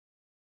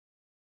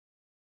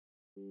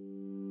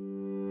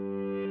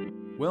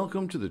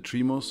Welcome to the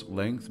Trimos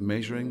Length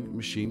Measuring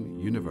Machine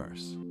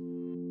universe.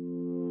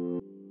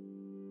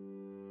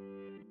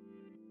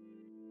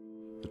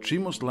 The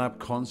Trimos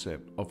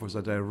Labconcept offers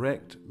a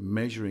direct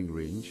measuring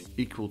range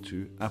equal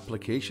to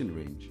application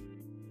range.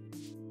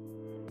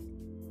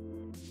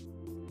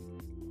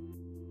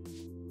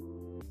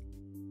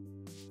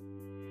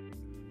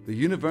 The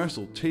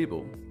universal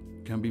table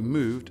can be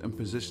moved and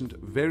positioned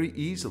very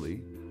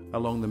easily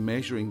along the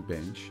measuring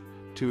bench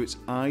to its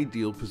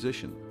ideal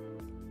position.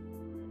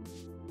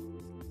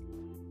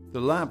 The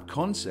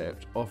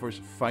Labconcept offers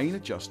fine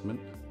adjustment,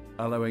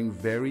 allowing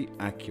very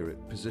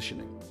accurate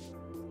positioning.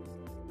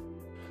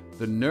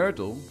 The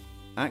Nerdle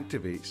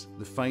activates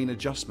the fine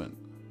adjustment.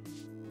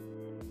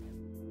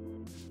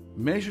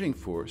 Measuring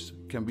force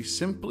can be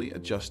simply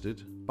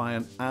adjusted by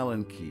an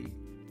Allen key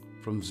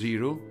from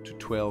 0 to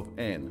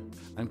 12N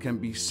and can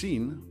be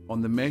seen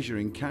on the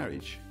measuring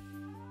carriage.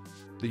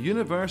 The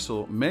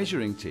universal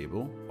measuring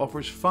table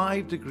offers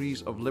 5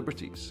 degrees of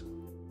liberties.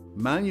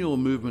 Manual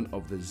movement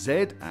of the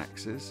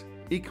Z-axis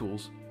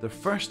equals the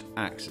first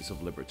axis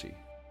of liberty.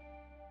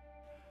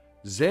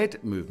 Z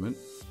movement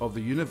of the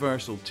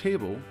universal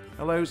table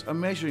allows a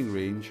measuring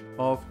range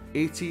of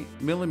 80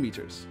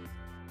 millimeters.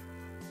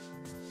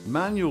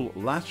 Manual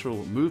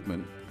lateral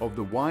movement of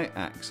the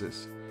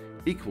Y-axis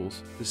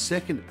equals the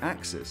second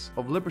axis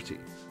of liberty.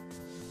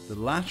 The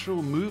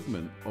lateral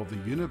movement of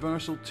the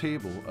universal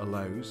table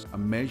allows a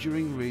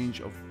measuring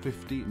range of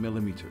 50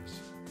 millimeters.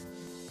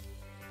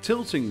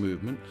 Tilting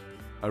movement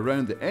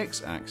around the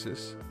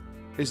X-axis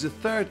is the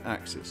third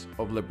axis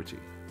of liberty.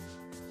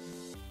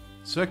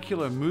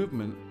 Circular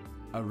movement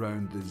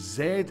around the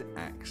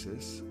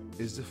Z-axis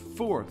is the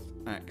fourth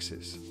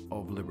axis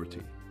of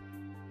liberty.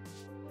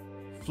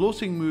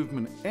 Floating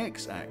movement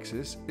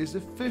X-axis is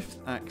the fifth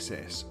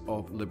axis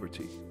of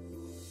liberty.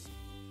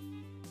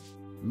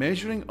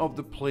 Measuring of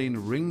the plane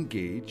ring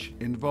gauge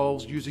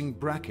involves using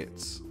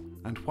brackets,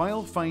 and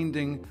while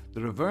finding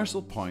the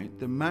reversal point,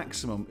 the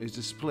maximum is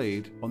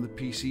displayed on the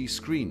PC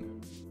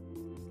screen.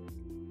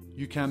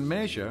 You can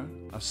measure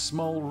a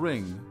small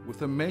ring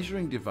with a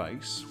measuring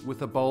device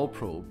with a ball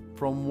probe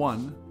from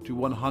 1 to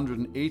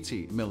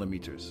 180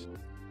 millimeters.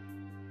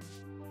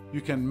 You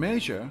can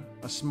measure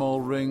a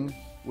small ring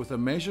with a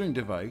measuring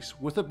device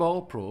with a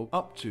ball probe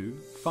up to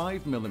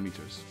 5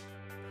 millimeters.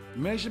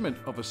 Measurement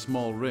of a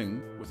small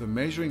ring with a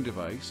measuring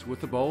device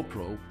with a ball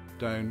probe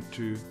down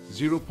to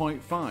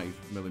 0.5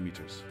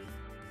 millimeters.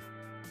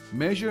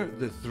 Measure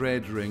the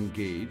thread ring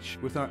gauge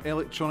with our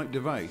electronic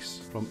device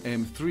from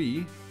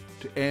M3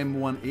 to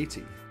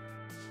M180.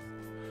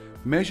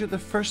 Measure the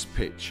first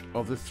pitch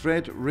of the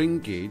thread ring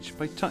gauge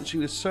by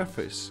touching the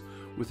surface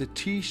with a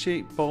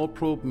T-shaped ball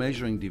probe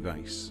measuring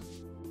device.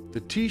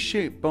 The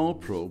T-shaped ball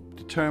probe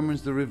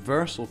determines the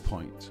reversal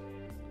point.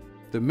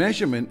 The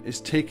measurement is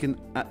taken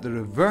at the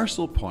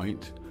reversal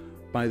point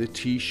by the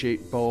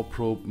T-shaped ball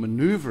probe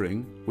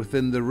maneuvering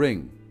within the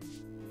ring.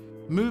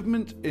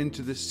 Movement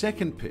into the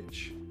second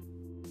pitch.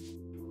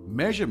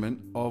 Measurement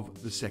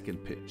of the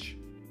second pitch.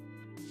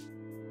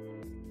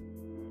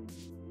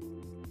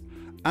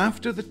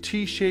 After the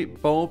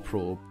T-shaped ball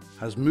probe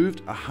has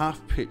moved a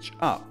half pitch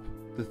up,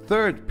 the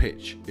third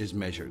pitch is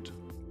measured.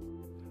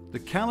 The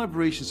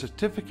calibration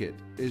certificate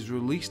is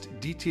released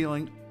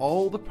detailing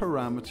all the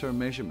parameter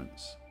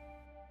measurements.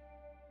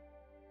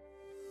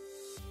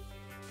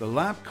 The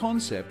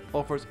Labconcept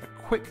offers a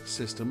quick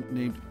system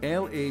named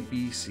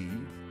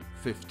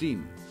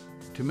LABC15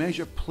 to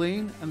measure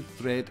plane and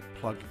thread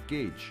plug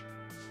gauge.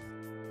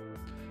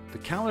 The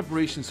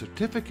calibration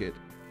certificate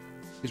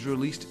is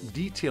released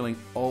detailing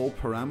all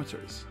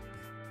parameters.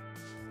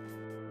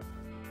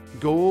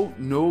 Go,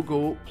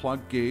 no-go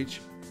plug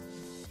gauge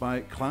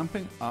by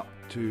clamping up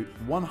to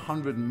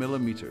 100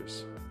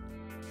 millimeters.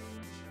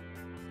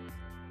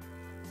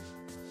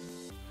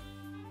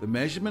 The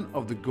measurement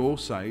of the go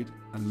side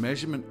and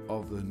measurement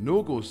of the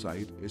no-go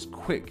side is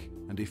quick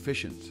and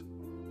efficient.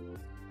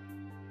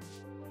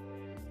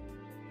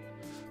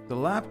 The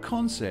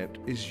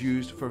Labconcept is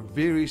used for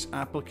various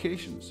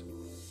applications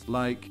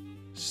like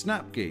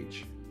snap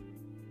gauge,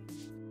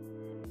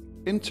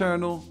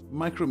 internal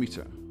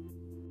micrometer,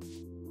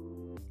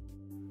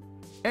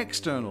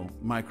 external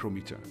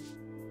micrometer,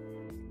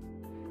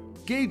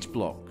 gauge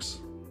blocks,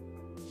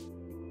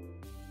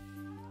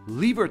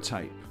 lever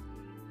type,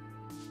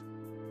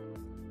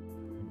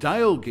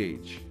 dial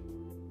gauge,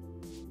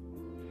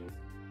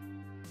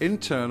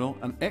 internal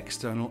and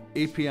external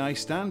API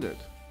standard,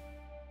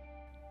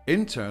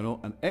 internal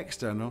and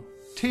external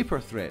taper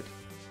thread.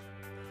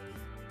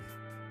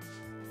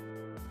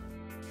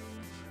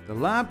 The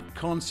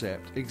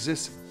Labconcept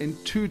exists in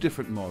 2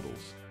 different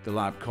models, the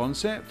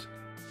Labconcept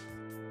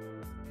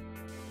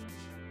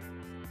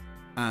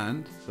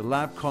and the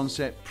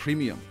Labconcept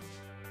Premium.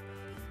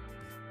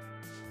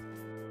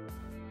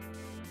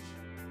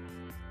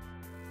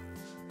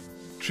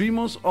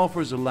 Trimos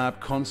offers a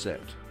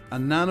Labconcept, a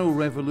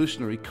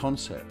nano-revolutionary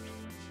concept,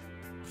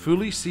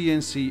 fully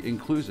CNC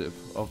inclusive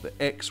of the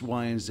X,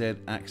 Y and Z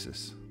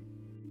axis.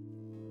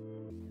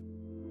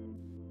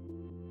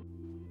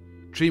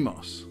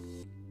 Trimos,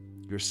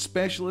 your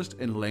specialist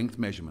in length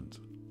measurement.